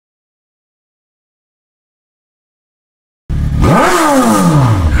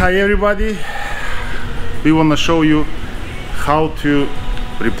Hi everybody, we want to show you how to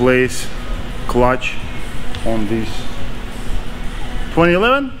replace clutch on this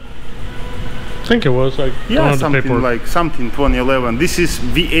 2011. I think it was like, yeah, something 2011. This is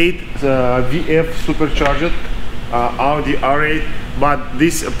V8 VF supercharged Audi R8, but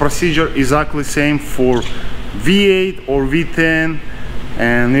this procedure is exactly same for V8 or V10,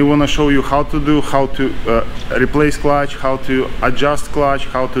 and we want to show you how to replace clutch, how to adjust clutch,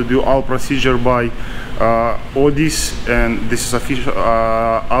 how to do all procedure by Audi's, and this is official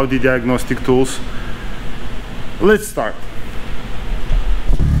Audi diagnostic tools. Let's start.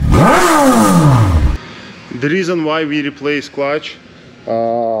 The reason why we replace clutch,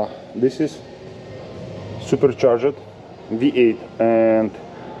 this is supercharged V8, and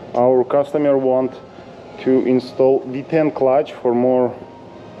our customer want to install V10 clutch for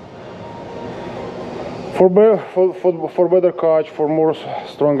better clutch, for more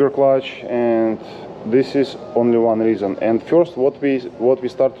stronger clutch, and this is only one reason. And first, what we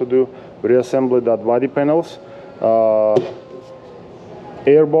start to do, reassemble that body panels,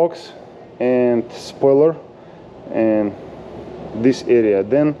 airbox and spoiler, and this area.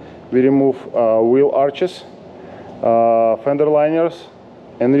 Then we remove wheel arches, fender liners,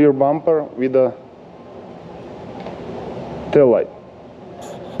 and rear bumper with a tail light.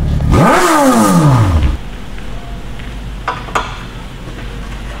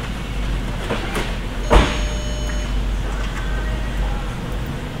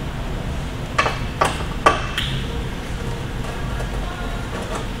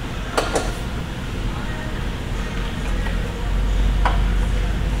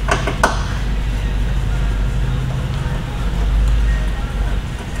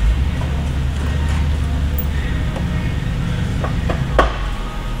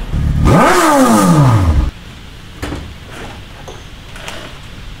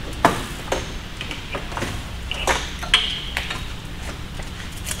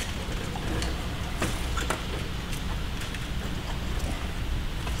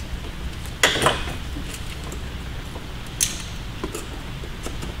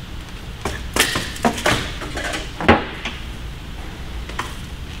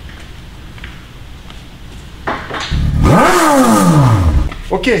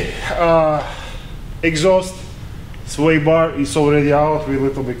 Okay, exhaust sway bar is already out. We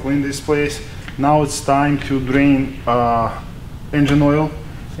little bit clean this place. Now it's time to drain engine oil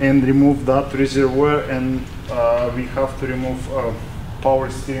and remove that reservoir, and we have to remove power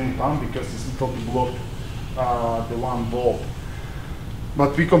steering pump because it's little bit blocked the one bolt.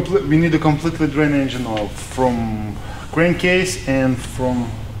 But we need to completely drain engine oil from crankcase and from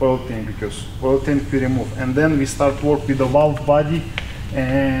oil tank, because oil tank we remove, and then we start work with the valve body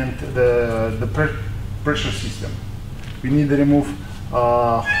and the pressure system. We need to remove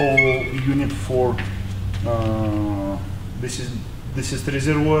whole unit for this is the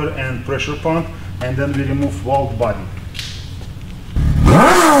reservoir and pressure pump, and then we remove valve body.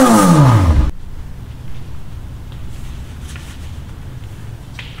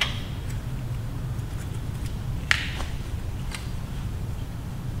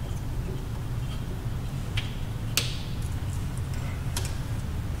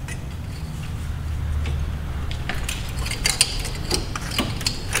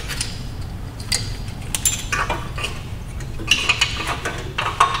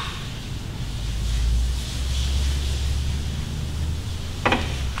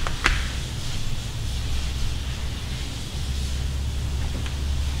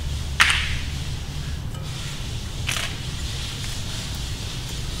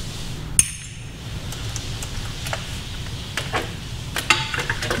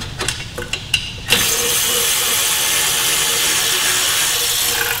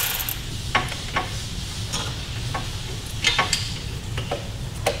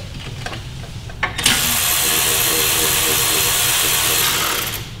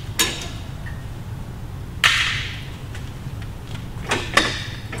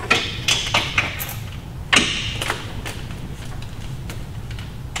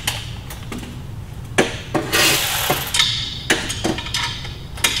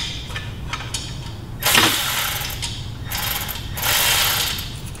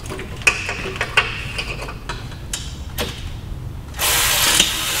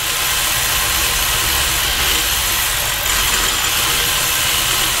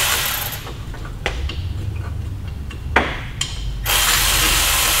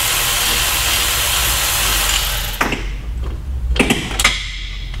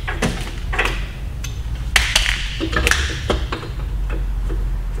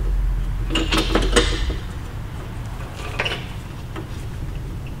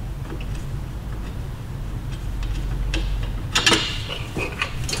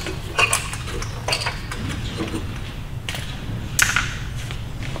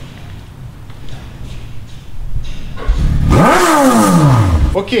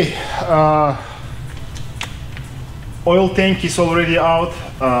 Okay, oil tank is already out.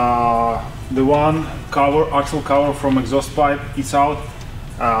 The one cover, axle cover from exhaust pipe is out.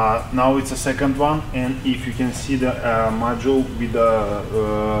 Now it's a second one, and if you can see the module with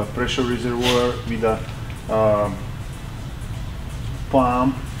the pressure reservoir, with the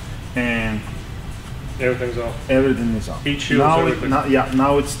pump, and Everything's off. everything is off. Heat shields, Now, everything.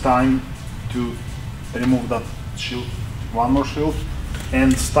 now it's time to remove that shield, one more shield,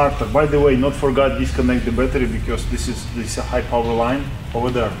 and starter. By the way, not forget disconnect the battery, because this is a high power line over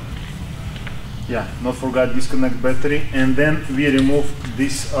there. Yeah, not forget disconnect battery, and then we remove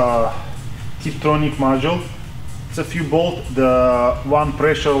this R8 module. It's a few bolts, the one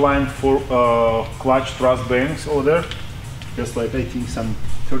pressure line for clutch thrust bearings over there, just like I think some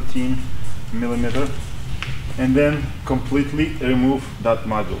 13 millimeter, and then completely remove that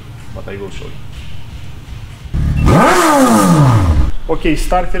module, but I will show you. Okay,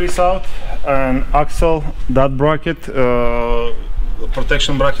 starter is out, and axle, that bracket,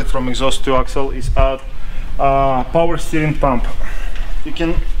 protection bracket from exhaust to axle is out. Power steering pump, you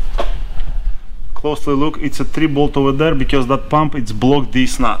can closely look, it's a 3-bolt over there, because that pump, it's blocked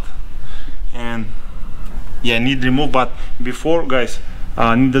this nut, and yeah, need remove. But before, guys,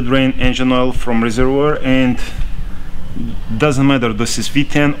 need to drain engine oil from reservoir, and doesn't matter this is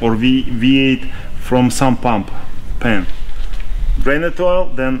V10 or V8 from some pump pan. Drain the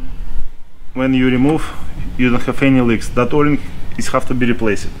oil, then when you remove, you don't have any leaks. That o-ring is have to be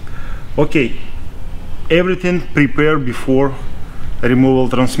replaced. Okay, everything prepared before removal.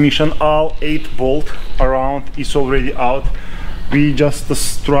 Transmission, all 8 bolts around is already out. We just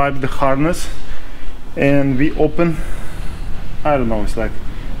stripe the harness, and we open, I don't know, it's like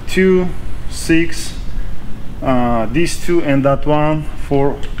 2, 6, these two and that one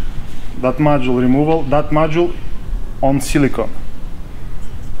for that module removal. That module on silicone,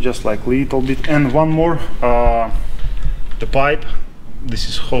 just like little bit, and one more, the pipe, this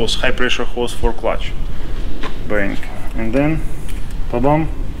is hose, high pressure hose for clutch bearing, and then ta-dam,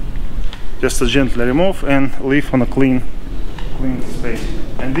 just a gently remove and leave on a clean space.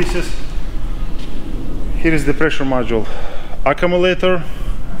 And this is, here is the pressure module, accumulator,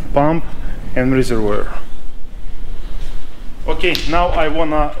 pump and reservoir. Okay, now I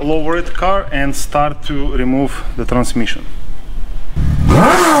wanna lower it car and start to remove the transmission.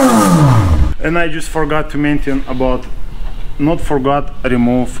 And I just forgot to mention about, not forgot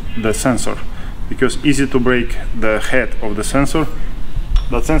remove the sensor, because easy to break the head of the sensor.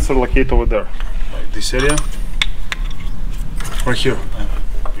 That sensor located over there, like this area, right here.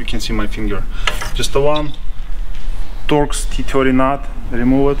 You can see my finger. Just the one Torx T30 nut,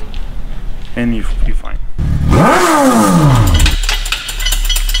 remove it, and you're fine.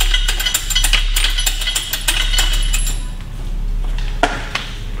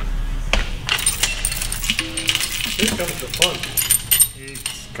 Here comes the fun. It's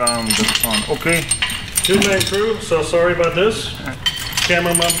come the fun. Okay. 2-man crew, so sorry about this.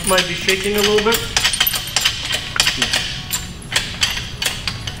 Camera might be shaking a little bit.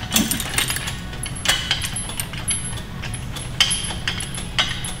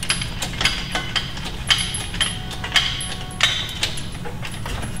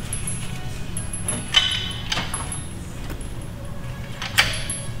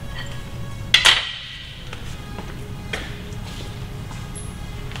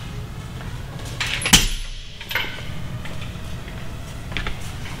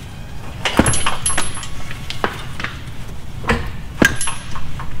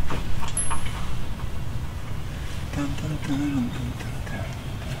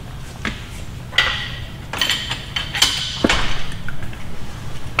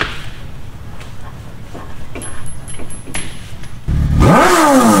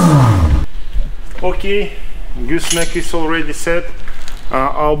 Okay, gooseneck is already set.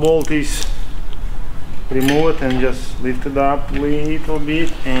 Our bolt is removed, and just lift it up a little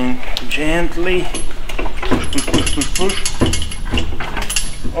bit and gently push.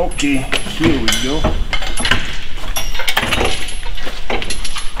 Okay, here we go.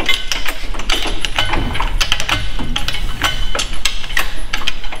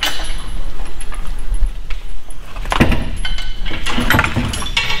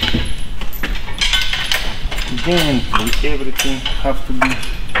 Gently, everything has to be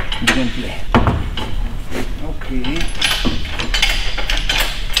gently. Okay.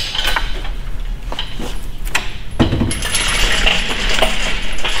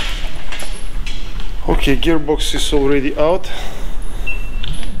 Okay, gearbox is already out.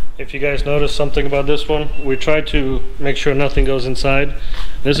 If you guys notice something about this one, we try to make sure nothing goes inside.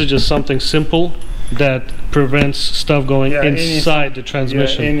 This is just something simple that prevents stuff going Yeah, inside the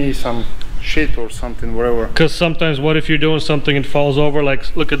transmission. Yeah, some shit or something, whatever. Because sometimes, what if you're doing something and falls over?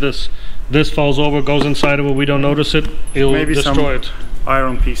 Like, look at this. This falls over, goes inside of it. We don't notice it. It'll Maybe destroy it.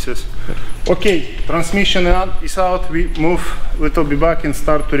 Iron pieces. Okay, transmission is out. We move a little bit back and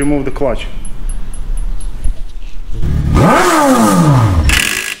start to remove the clutch.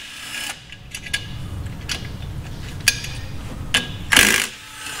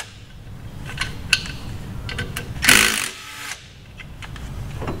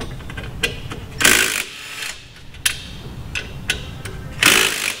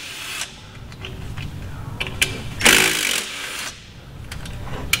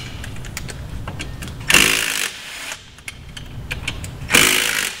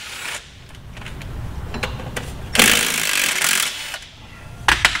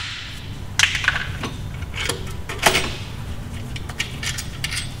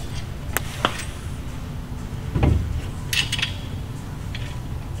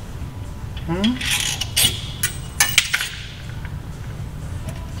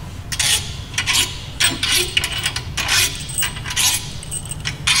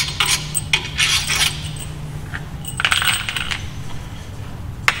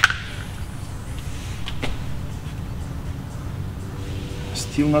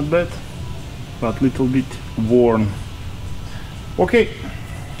 Still not bad, but little bit worn. Okay.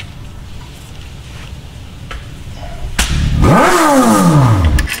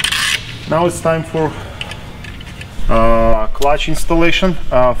 Now it's time for clutch installation.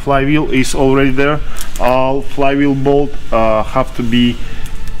 Flywheel is already there. All flywheel bolt have to be,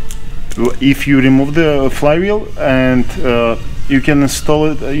 if you remove the flywheel and you can install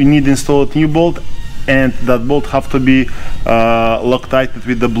it, you need to install a new bolt, and that bolt have to be Loctited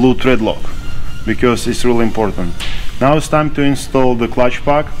with the blue thread lock, because it's really important. Now it's time to install the clutch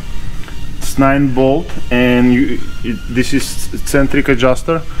pack. It's 9 bolt, and this is centric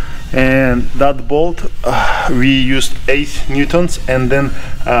adjuster, and that bolt we used 8 newtons and then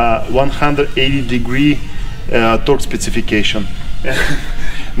 180-degree torque specification.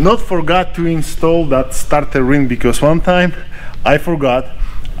 Not forgot to install that starter ring, because one time I forgot.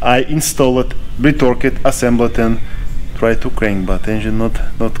 I installed it, retorque it, assemble it, and try to crank, but engine not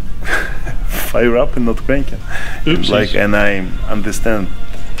fire up and not cranking. Like, and I understand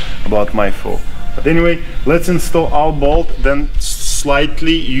about my fault. But anyway, let's install our bolt. Then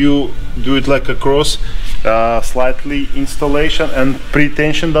slightly you do it like a cross, slightly installation and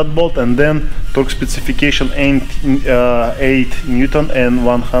pre-tension that bolt, and then torque specification 8 newton and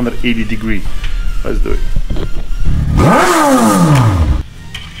 180 degree. Let's do it.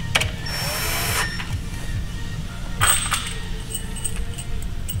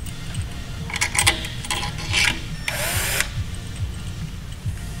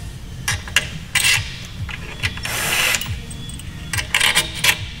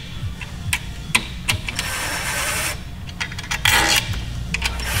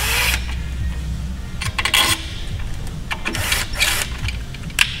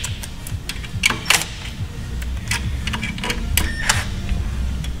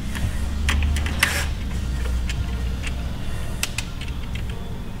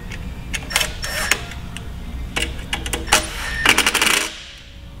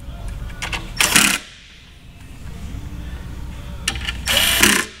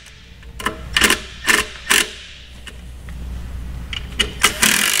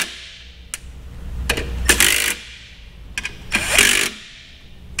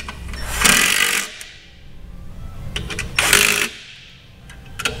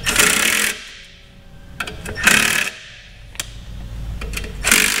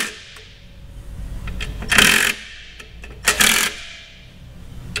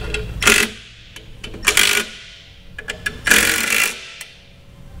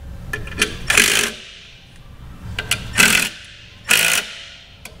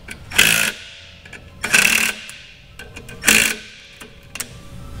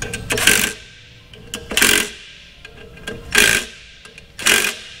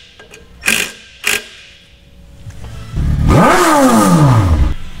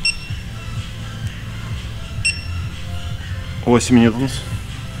 Ньютонс.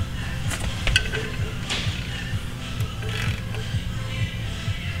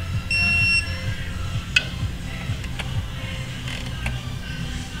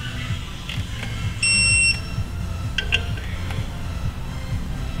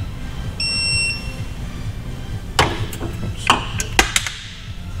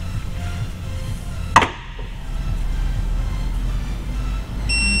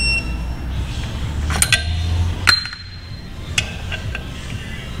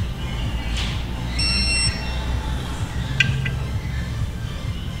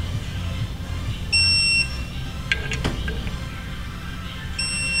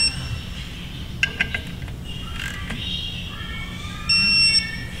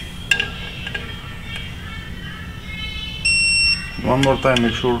 One more time,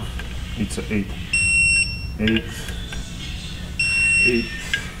 make sure it's 8. 8. 8.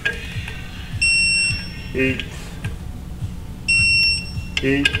 8.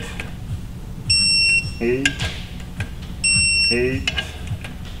 8. 8. 8.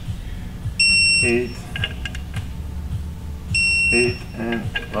 8. 8, and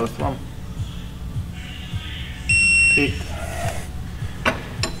last one. 8.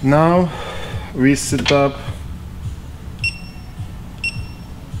 Now we set up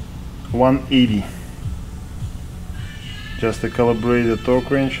 180. Just to calibrate the torque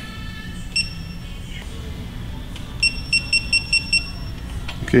range.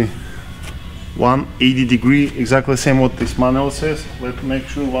 Okay, 180 degree, exactly the same what this manual says. Let's make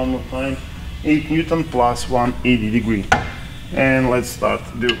sure one more time. 8 Newton plus 180 degree. And let's start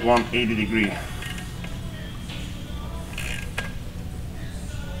do 180 degree.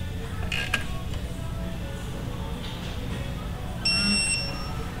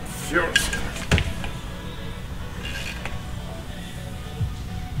 First.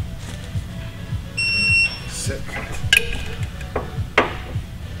 Second.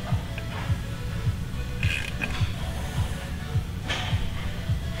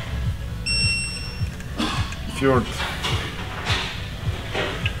 Third.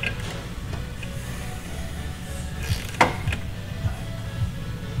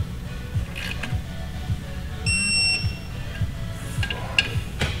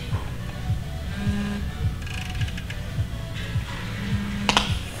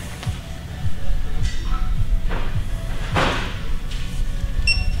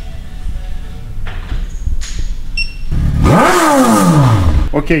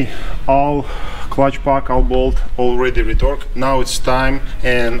 Okay, all clutch pack, all bolt already retorqued. Now it's time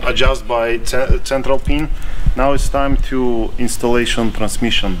and adjust by central pin. Now it's time to installation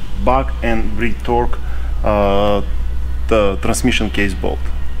transmission, back and retorque the transmission case bolt.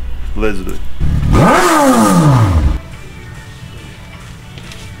 Let's do it.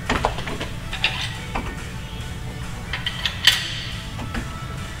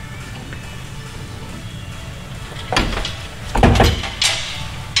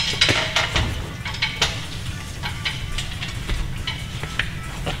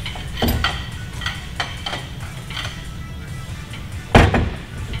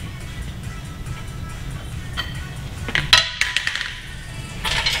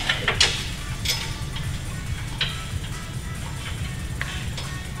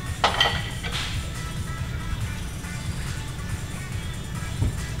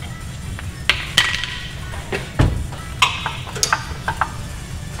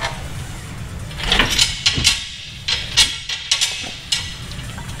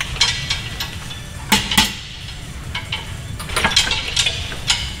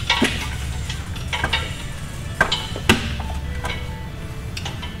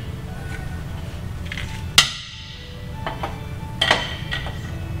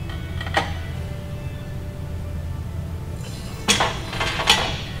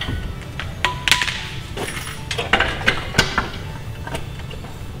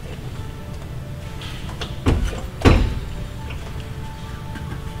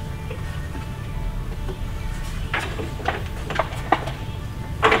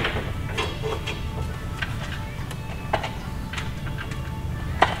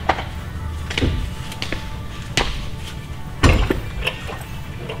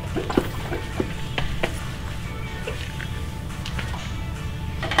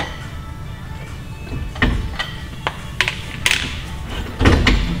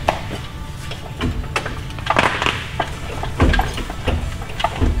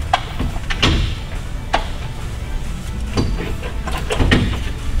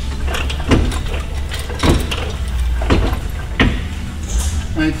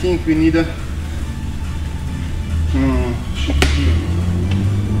 I think we need a shift here.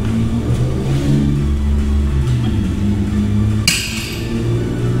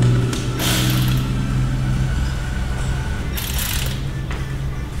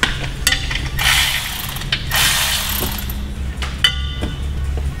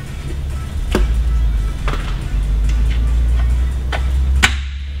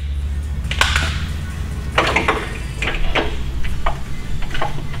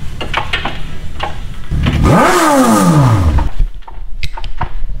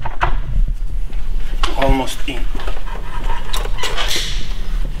 Almost in.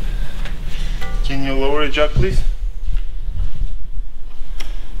 Can you lower it, Jack, please?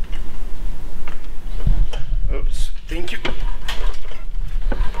 Oops, thank you.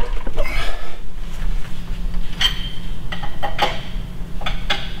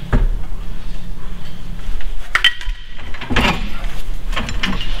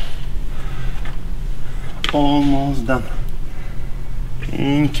 almost done.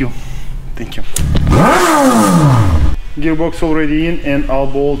 Thank you. Thank you. Gearbox already in, and all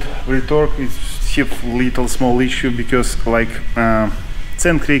bolt retorque is have little small issue because like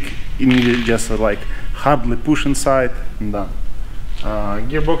sand creek you need just like hardly push inside and done.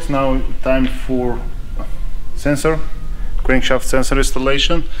 Gearbox, now time for sensor, crankshaft sensor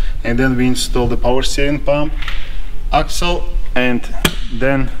installation, and then we install the power steering pump, axle, and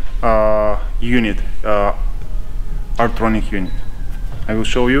then unit, R-tronic unit. I will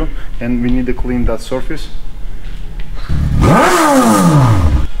show you, and we need to clean that surface.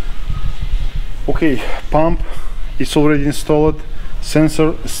 Okay, pump is already installed,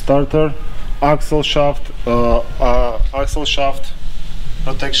 sensor, starter, axle shaft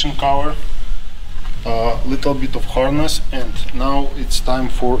protection cover, little bit of harness, and now it's time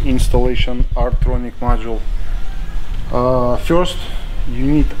for installation R-tronic module. First you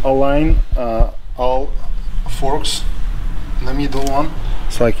need align all forks, the middle one,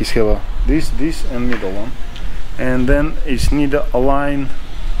 it's like it's have a this and middle one, and then it's need to align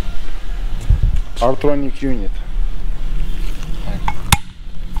R-tronic unit.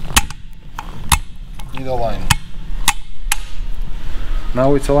 Need align.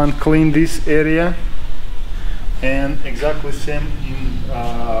 Now it's aligned. Clean this area, and exactly same in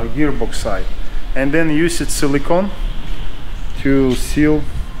gearbox side, and then use it silicone to seal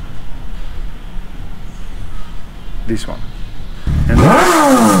this one. And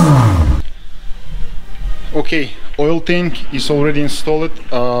okay, oil tank is already installed.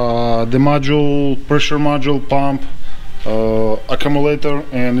 The module, pressure module, pump, accumulator,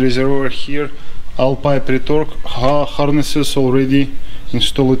 and reservoir here. All pipe retorque harnesses already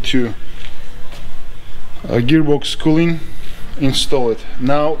installed too. Gearbox cooling installed.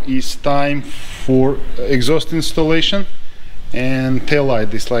 Now is time for exhaust installation and tail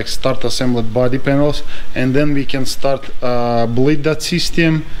light. This like start assembled body panels, and then we can start bleed that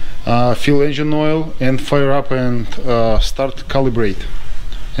system, fill engine oil, and fire up and start calibrate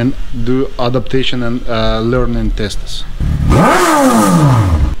and do adaptation and learn and test.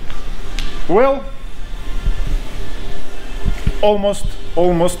 Well, almost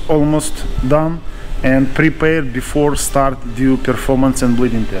done and prepared before start do performance and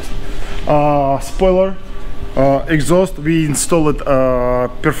bleeding test. Spoiler, exhaust, we installed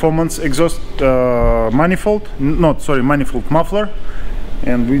performance exhaust manifold, manifold muffler,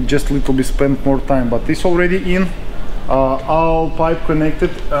 and we just little bit spent more time, but it's already in. All pipe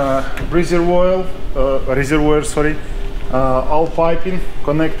connected, reservoir, all piping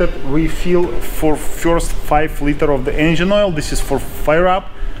connected. We fill for first 5 liters of the engine oil. This is for fire up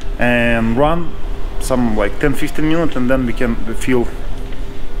and run some like 10-15 minutes, and then we can fill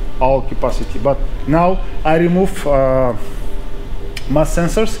all capacity. But now I remove mass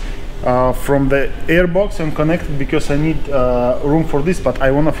sensors from the airbox and connect it because I need room for this, but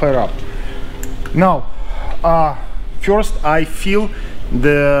I want to fire up. Now first I fill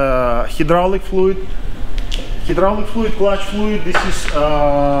the hydraulic fluid, clutch fluid. This is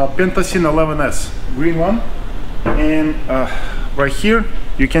Pentacin 11S, green one, and right here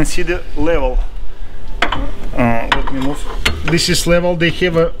you can see the level. Let me move. This is level. They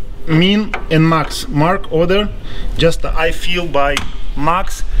have a min and max mark order. Just I fill by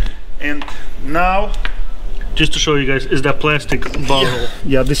max, and now just to show you guys, is that plastic bottle?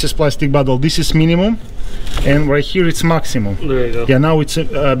 Yeah, this is plastic bottle. This is minimum, and right here it's maximum. There you go. Yeah, now it's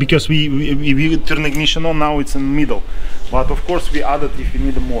because we turn ignition on, now it's in the middle, but of course we add it if you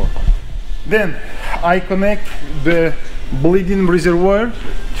need more. Then I connect the bleeding reservoir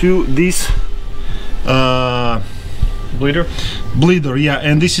to this bleeder, yeah,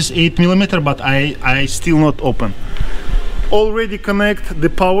 and this is 8mm, but I still not open. Already connect the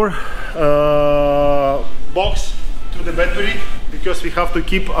power box to the battery because we have to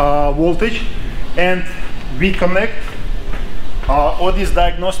keep voltage, and we connect all these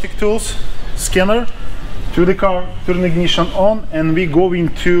diagnostic tools, scanner, to the car, turn ignition on, and we go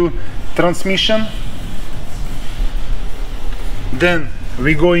into transmission. Then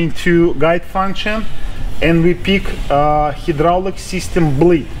we go into guide function, and we pick hydraulic system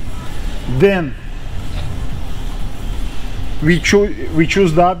bleed. Then we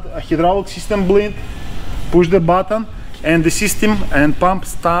choose that hydraulic system bleed, push the button, and the system and pump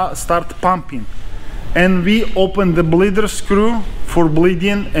start pumping. And we open the bleeder screw for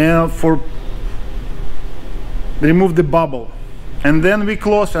bleeding and for remove the bubble. And then we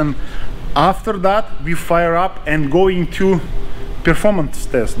close, and after that we fire up and go into performance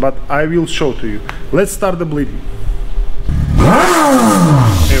test, but I will show to you. Let's start the bleeding.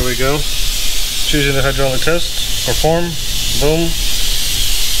 Here we go. Choosing the hydraulic test. Perform. Boom.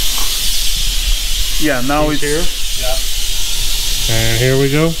 Yeah, now it's here. Yeah. And here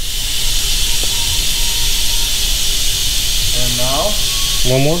we go. And now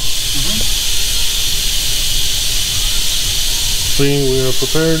One more. Clean, we are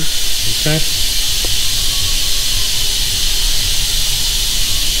prepared. Okay.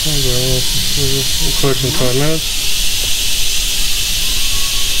 Clutch in 5 minutes.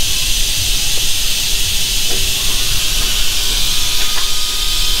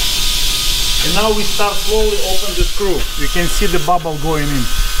 And now we start slowly open the screw. You can see the bubble going in.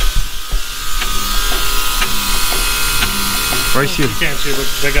 Right here. You can't see, but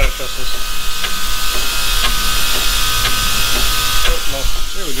they gotta trust us. Oh, no.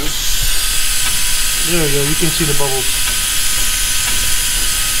 There we go. There we go. You can see the bubbles.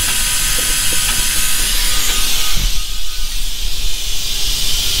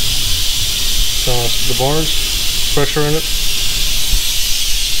 The bars, pressure in it.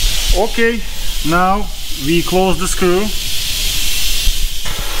 Okay, now we close the screw.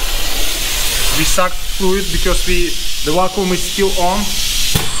 We suck fluid because the vacuum is still on.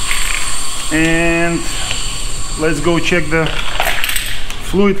 And let's go check the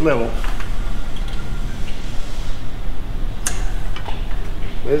fluid level.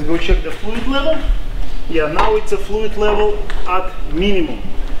 Let's go check the fluid level. Yeah, now it's a fluid level at minimum.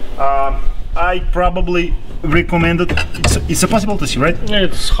 I probably recommend it. It's possible to see, right?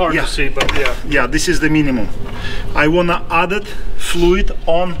 It's hard to see, but yeah. Yeah, this is the minimum. I wanna add it fluid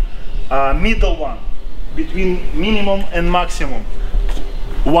on middle one, between minimum and maximum.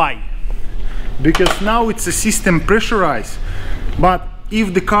 Why? Because now it's a system pressurized, but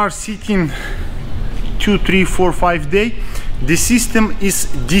if the car sitting 2, 3, 4, 5 days, the system is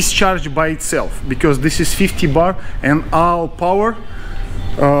discharged by itself, because this is 50 bar and all power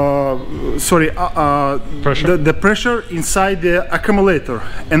pressure. The pressure inside the accumulator,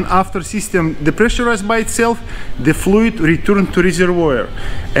 and after system depressurized by itself, the fluid return to reservoir,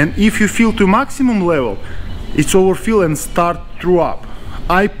 and if you fill to maximum level, it's overfill and start throw up.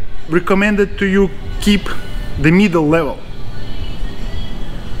 I recommended to you keep the middle level.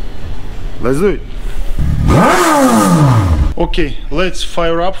 Let's do it. Okay, let's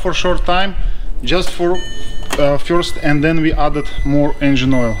fire up for short time, just for first, and then we added more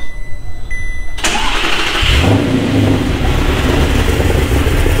engine oil.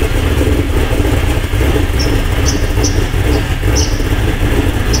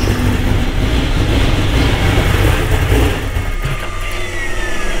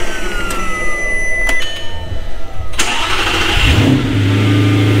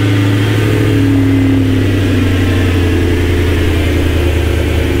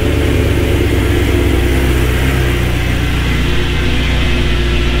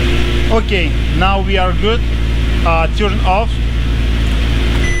 Okay, now we are good. Turn off.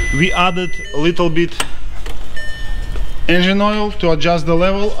 We added a little bit engine oil to adjust the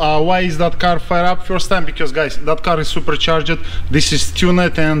level. Why is that car fire up first time? Because guys, that car is supercharged. This is tuned,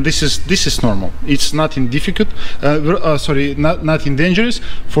 and this is normal. It's nothing difficult. Sorry, nothing dangerous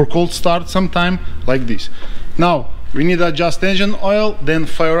for cold start. Sometime like this. Now we need to adjust engine oil, then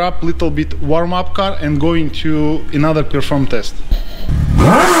fire up little bit warm up car, and going to another perform test.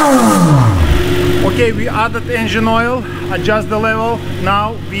 Okay, we added engine oil, adjust the level.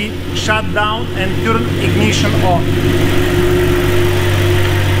 Now we shut down and turn ignition on.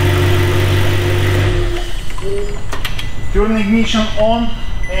 Turn ignition on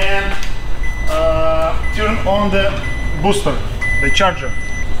and turn on the booster, the charger,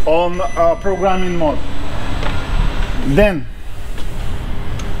 on programming mode. Then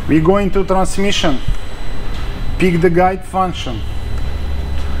we go into transmission, pick the guide function,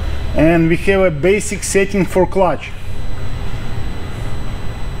 and we have a basic setting for clutch.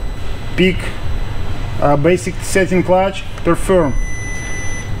 Pick basic setting clutch, perform.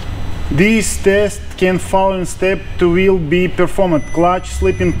 This test can follow in step to will be performed. Clutch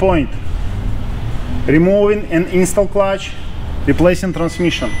slipping point, removing and install clutch, replacing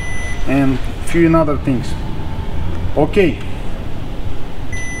transmission, and few other things. Okay,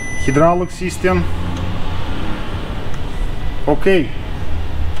 hydraulic system. Okay,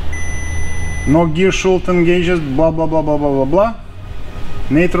 no gear shield engages, blah blah blah blah blah blah blah.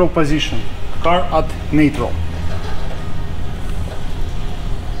 Neutral position, car at neutral.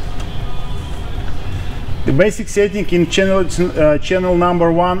 The basic setting in channel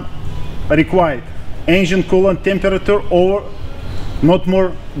number 1 required. Engine coolant temperature over not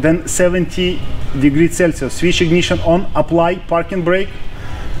more than 70 degrees Celsius. Switch ignition on, apply parking brake.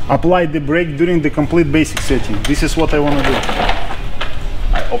 Apply the brake during the complete basic setting. This is what I want to do.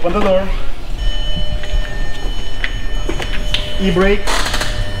 I open the door. E-brake.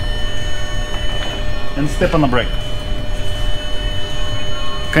 and step on the brake.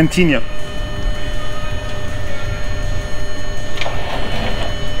 Continue.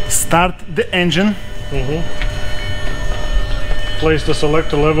 Start the engine. Place the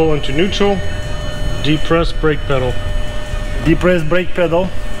selector level into neutral. Depress brake pedal. Depress brake pedal.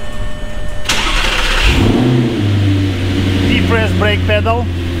 Depress brake pedal.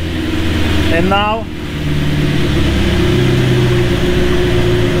 And now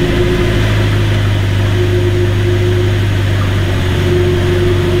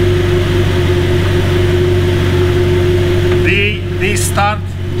they start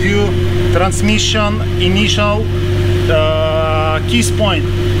to transmission initial kiss point.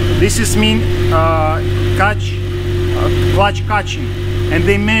 This is mean clutch catching, and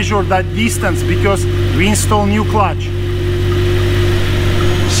they measure that distance because we install new clutch.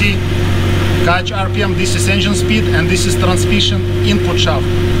 See, catch RPM, this is engine speed, and this is transmission input shaft.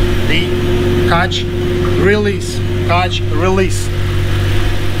 They catch, release, catch, release.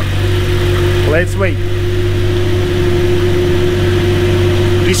 Let's wait.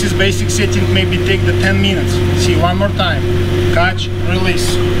 This is basic setting, maybe take the 10 minutes. See, one more time. Catch,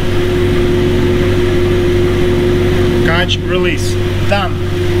 release. Catch, release. Done.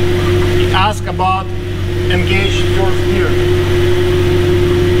 We ask about engage first gear.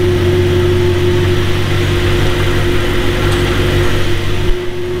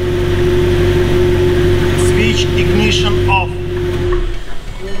 Switch ignition off.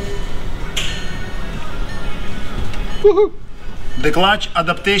 Woohoo! The clutch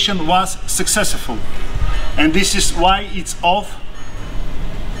adaptation was successful, and this is why it's off.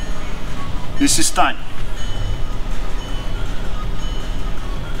 This is time.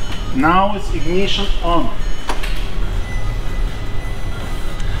 Now it's ignition on.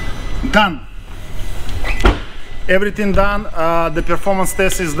 Done. Everything done. The performance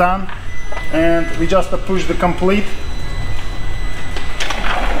test is done, and we just push the complete.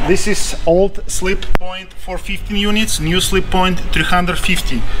 This is old slip point for 15 units, new slip point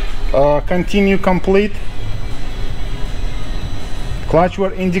 350. Continue complete. Clutch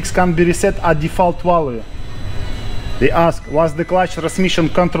wear index can be reset at default value. They ask, was the clutch transmission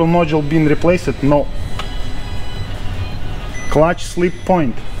control module being replaced? No. Clutch slip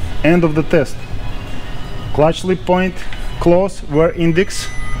point, end of the test. Clutch slip point, close, wear index.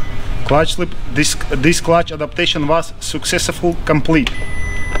 Clutch slip, this clutch adaptation was successful, complete.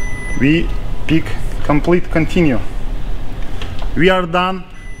 We pick complete, continue. We are done.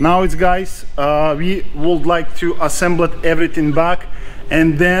 Now it's guys, we would like to assemble everything back,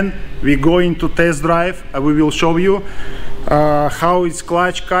 and then we go into test drive. We will show you how it's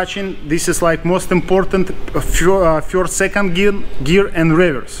clutch catching. This is like most important first, second gear and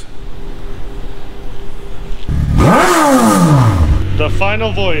reverse. The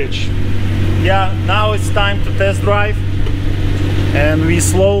final voyage. Yeah, now it's time to test drive. And we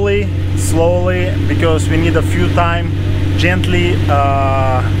slowly, because we need a few time, gently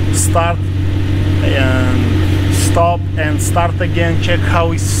start and stop and start again. Check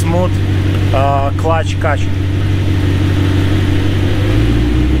how it's smooth clutch catching.